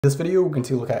In this video, we're going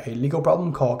to look at a legal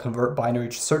problem called convert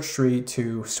binary search tree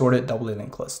to sorted doubly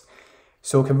linked list.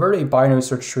 So convert a binary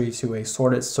search tree to a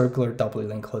sorted circular doubly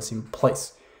linked list in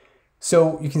place.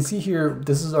 So you can see here,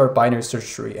 this is our binary search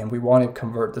tree, and we want to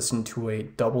convert this into a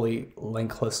doubly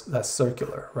linked list that's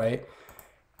circular, right?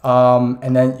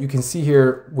 And then you can see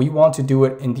here, we want to do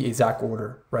it in the exact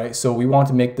order, right? So we want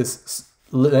to make this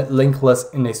linked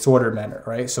list in a sorted manner,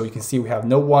 right? So you can see we have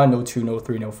no 1, no 2, no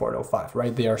 3, no 4, no 5,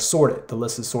 right? They are sorted. The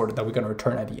list is sorted that we're going to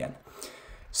return at the end.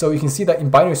 So you can see that in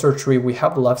binary search tree, we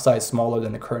have the left side smaller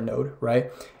than the current node,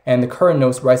 right? And the current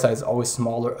node's right side is always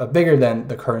smaller, bigger than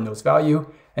the current node's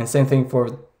value. And same thing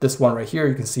for this one right here.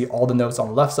 You can see all the nodes on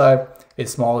the left side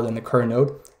is smaller than the current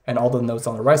node, and all the nodes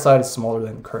on the right side is smaller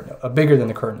than the current node, bigger than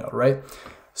the current node, right?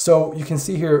 So you can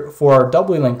see here for our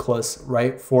doubly linked list,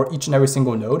 right? For each and every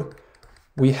single node,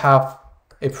 we have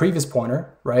a previous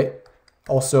pointer, right?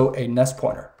 Also a next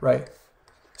pointer, right?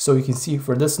 So you can see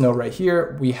for this node right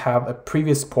here, we have a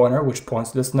previous pointer, which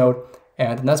points to this node,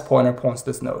 and the next pointer points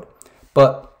to this node.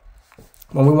 But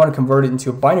when we want to convert it into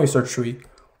a binary search tree,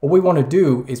 what we want to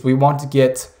do is we want to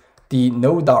get the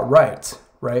node.right,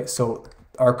 right? So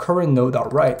our current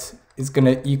node.right is going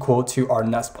to equal to our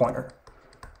next pointer,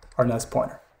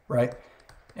 right?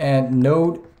 And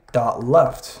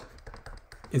node.left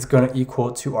is going to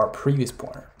equal to our previous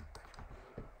pointer,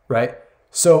 right?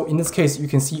 So in this case, you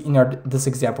can see in this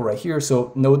example right here,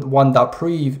 so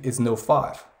node1.prev is node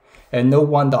 5, and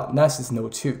node1.next is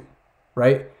node 2,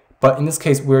 right? But in this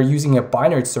case, we're using a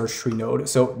binary search tree node,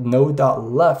 so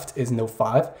node.left is node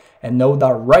 5, and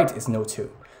node.right is node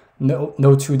 2.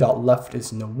 Node2.left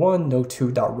is node 1,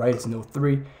 node2.right is node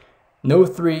 3, node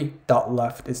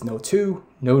 3.left is node 2,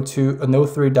 node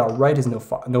 3.right is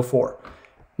node 4.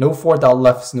 Node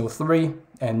 4.left is node 3,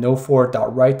 and node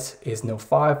 4.right is node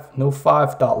 5. Node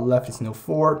 5.left is node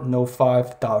 4. Node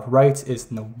 5.right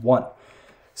is node 1.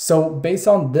 So based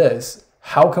on this,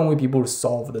 how can we be able to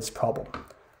solve this problem,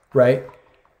 right?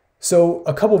 So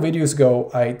a couple videos ago,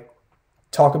 I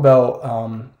talked about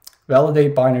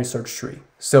validate binary search tree.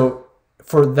 So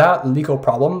for that legal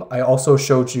problem, I also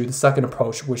showed you the second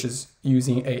approach, which is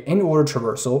using a in-order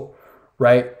traversal,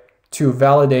 right? To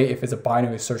validate if it's a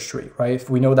binary search tree, right? If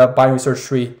we know that binary search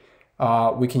tree,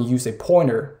 we can use a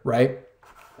pointer, right?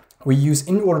 We use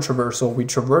in-order traversal. We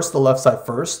traverse the left side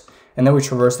first, and then we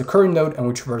traverse the current node, and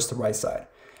we traverse the right side.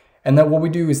 And then what we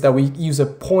do is that we use a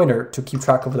pointer to keep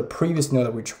track of the previous node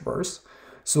that we traverse,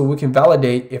 so we can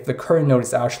validate if the current node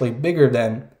is actually bigger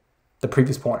than the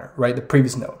previous pointer, right? The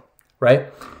previous node, right?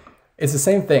 It's the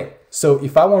same thing. So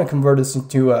if I want to convert this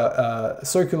into a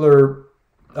circular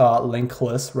linked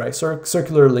list, right?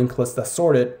 Circular linked list that's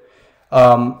sorted.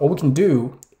 What we can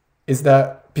do is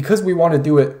that because we want to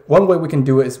do it, one way we can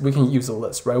do it is we can use a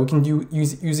list, right? We can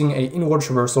using a in-order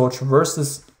traversal, traverse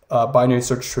this binary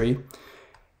search tree,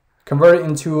 convert it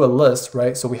into a list,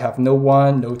 right? So we have node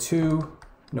 1, node 2,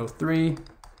 node 3,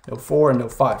 node 4, and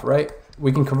node 5, right?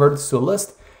 We can convert this to a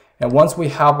list, and once we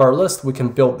have our list, we can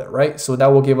build it, right? So that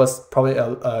will give us probably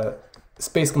a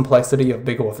space complexity of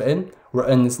big O of n, where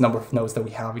n is the number of nodes that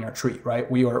we have in our tree, right?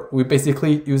 We're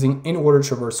basically using in-order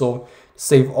traversal to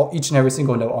save each and every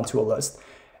single node onto a list,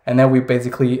 and then we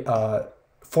basically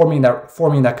forming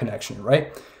that connection,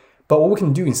 right? But what we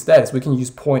can do instead is we can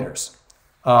use pointers.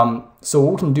 So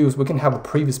what we can do is we can have a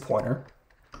previous pointer,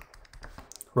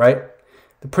 right?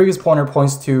 The previous pointer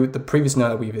points to the previous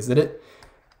node that we visited,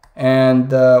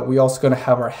 and we also going to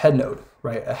have our head node,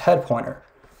 right? A head pointer.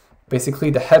 Basically,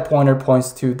 the head pointer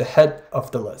points to the head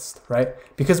of the list, right?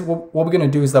 Because what we're going to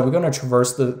do is that we're going to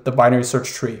traverse the binary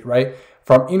search tree, right?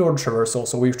 From in-order traversal.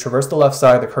 So we've traversed the left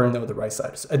side, the current node, the right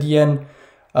side. So at the end,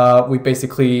 we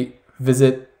basically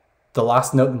visit the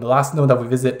last node, and the last node that we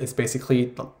visit is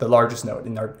basically the largest node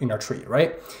in our tree,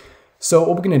 right? So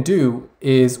what we're going to do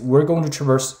is we're going to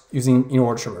traverse using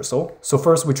in-order traversal. So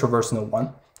first we traverse node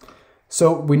 1.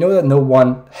 So we know that node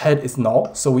 1 head is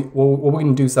null. So what we're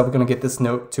going to do is that we're going to get this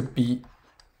node to be,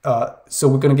 so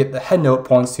we're going to get the head node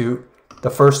points to the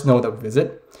first node that we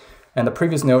visit, and the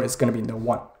previous node is going to be node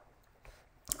 1.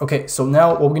 Okay, so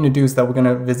now what we're going to do is that we're going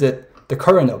to visit the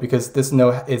current node, because this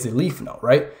node is a leaf node,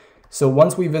 right? So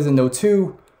once we visit node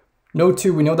 2,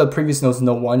 we know that the previous node is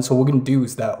node 1. So what we're going to do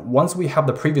is that once we have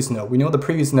the previous node, we know the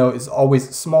previous node is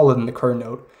always smaller than the current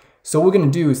node. So what we're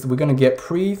going to do is that we're going to get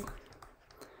prev,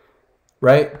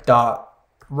 right, dot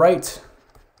right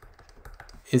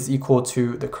is equal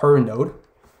to the current node,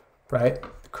 right?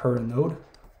 The current node,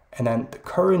 and then the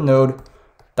current node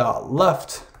dot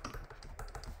left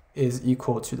is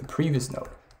equal to the previous node.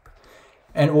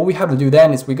 And what we have to do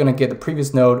then is we're going to get the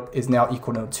previous node is now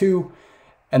equal to node 2,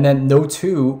 and then node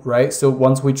 2, right? So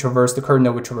once we traverse the current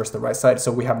node, we traverse the right side.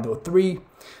 So we have node 3.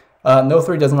 Node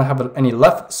 3 doesn't have any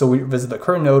left, so we visit the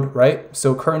current node, right?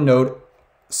 So current node,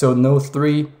 so node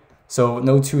 3, so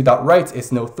node 2 dot right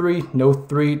is node 3, node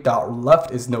 3 dot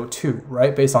left is node 2,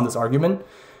 right? Based on this argument,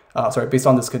 based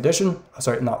on this condition,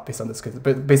 not based on this,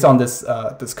 but based on this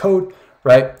this code,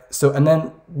 right? So and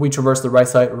then we traverse the right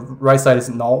side. Right side is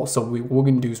null, so what we're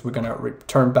gonna do is we're gonna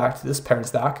return back to this parent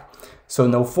stack. So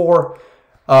node 4,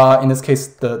 in this case,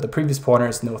 the previous pointer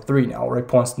is node 3 now, right?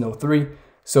 Points to node 3.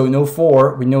 So node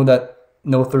 4, we know that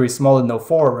node 3 is smaller than node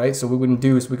 4, right? So what we're gonna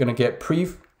do is we're gonna get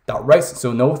prev.right.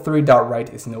 So node 3 dot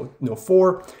right is node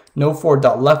 4. Node 4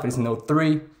 dot left is node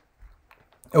 3.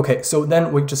 Okay, so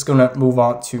then we're just gonna move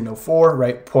on to node 4,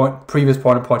 right? Previous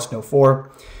pointer points to node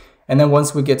 4. And then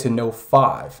once we get to node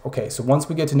 5, okay, so once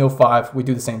we get to node 5, we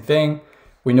do the same thing.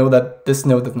 We know that this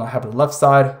node does not have the left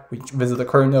side. We visit the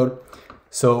current node.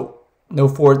 So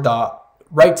node 4 dot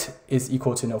right is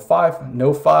equal to node 5.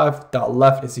 Node 5 dot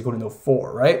left is equal to node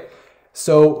 4, right?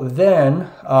 So then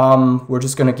we're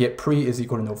just gonna get pre is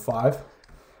equal to node 5.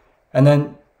 And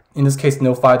then in this case,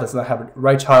 node 5 does not have a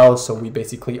right child, so we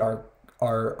basically our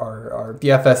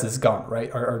DFS is gone,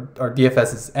 right? Our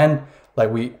DFS is end, like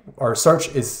our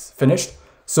search is finished.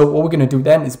 So what we're gonna do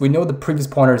then is we know the previous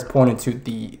pointer is pointing to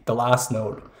the last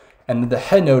node, and the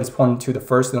head node is pointing to the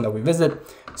first node that we visit.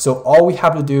 So all we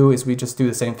have to do is we just do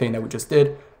the same thing that we just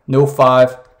did. Node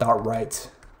 5 dot right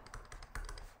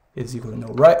is equal to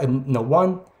node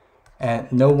 1,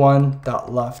 and node 1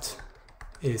 dot left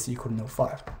is equal to node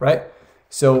 5, right?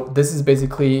 So this is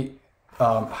basically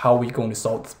how we're going to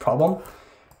solve this problem.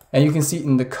 And you can see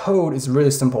in the code is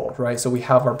really simple, right? So we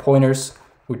have our pointers,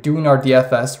 we're doing our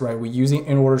DFS, right? We're using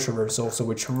in order traversal. So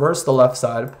we traverse the left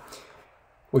side,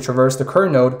 we traverse the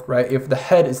current node, right? If the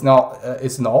head is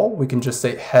null, we can just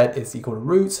say head is equal to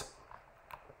root.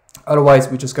 Otherwise,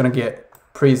 we're just gonna get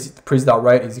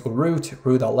pre.right is equal to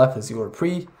root.left is equal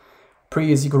to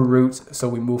pre is equal to root. So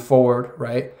we move forward,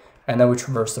 right? And then we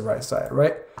traverse the right side,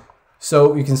 right?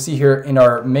 So you can see here in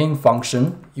our main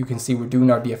function, you can see we're doing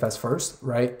our DFS first,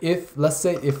 right? Let's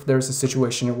say if there's a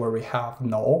situation where we have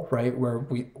null, right?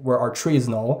 Where our tree is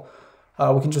null,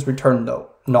 we can just return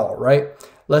null, right?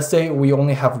 Let's say we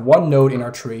only have one node in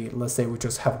our tree. Let's say we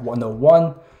just have node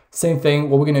 1. Same thing,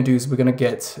 what we're gonna do is we're gonna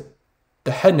get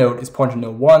the head node is pointing to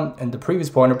node 1 and the previous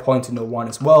pointer pointing to node 1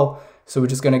 as well. So we're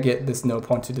just gonna get this node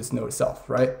point to this node itself,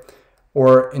 right?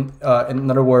 Or in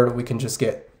another word, we can just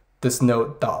get this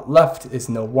node dot left is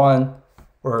node 1,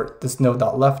 or this node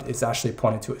dot left is actually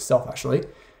pointing to itself actually.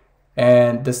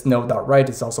 And this node dot right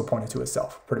is also pointing to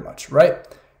itself pretty much, right?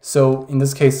 So in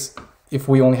this case, if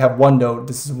we only have one node,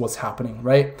 this is what's happening,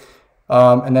 right?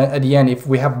 And then at the end, if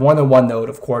we have more than one node,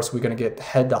 of course, we're gonna get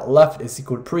head dot left is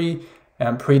equal to pre,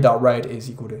 and pre dot right is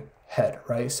equal to head,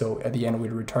 right? So at the end,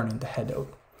 we're returning the head node.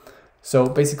 So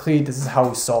basically, this is how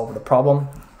we solve the problem.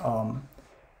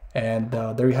 And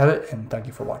there you have it, and thank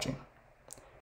you for watching.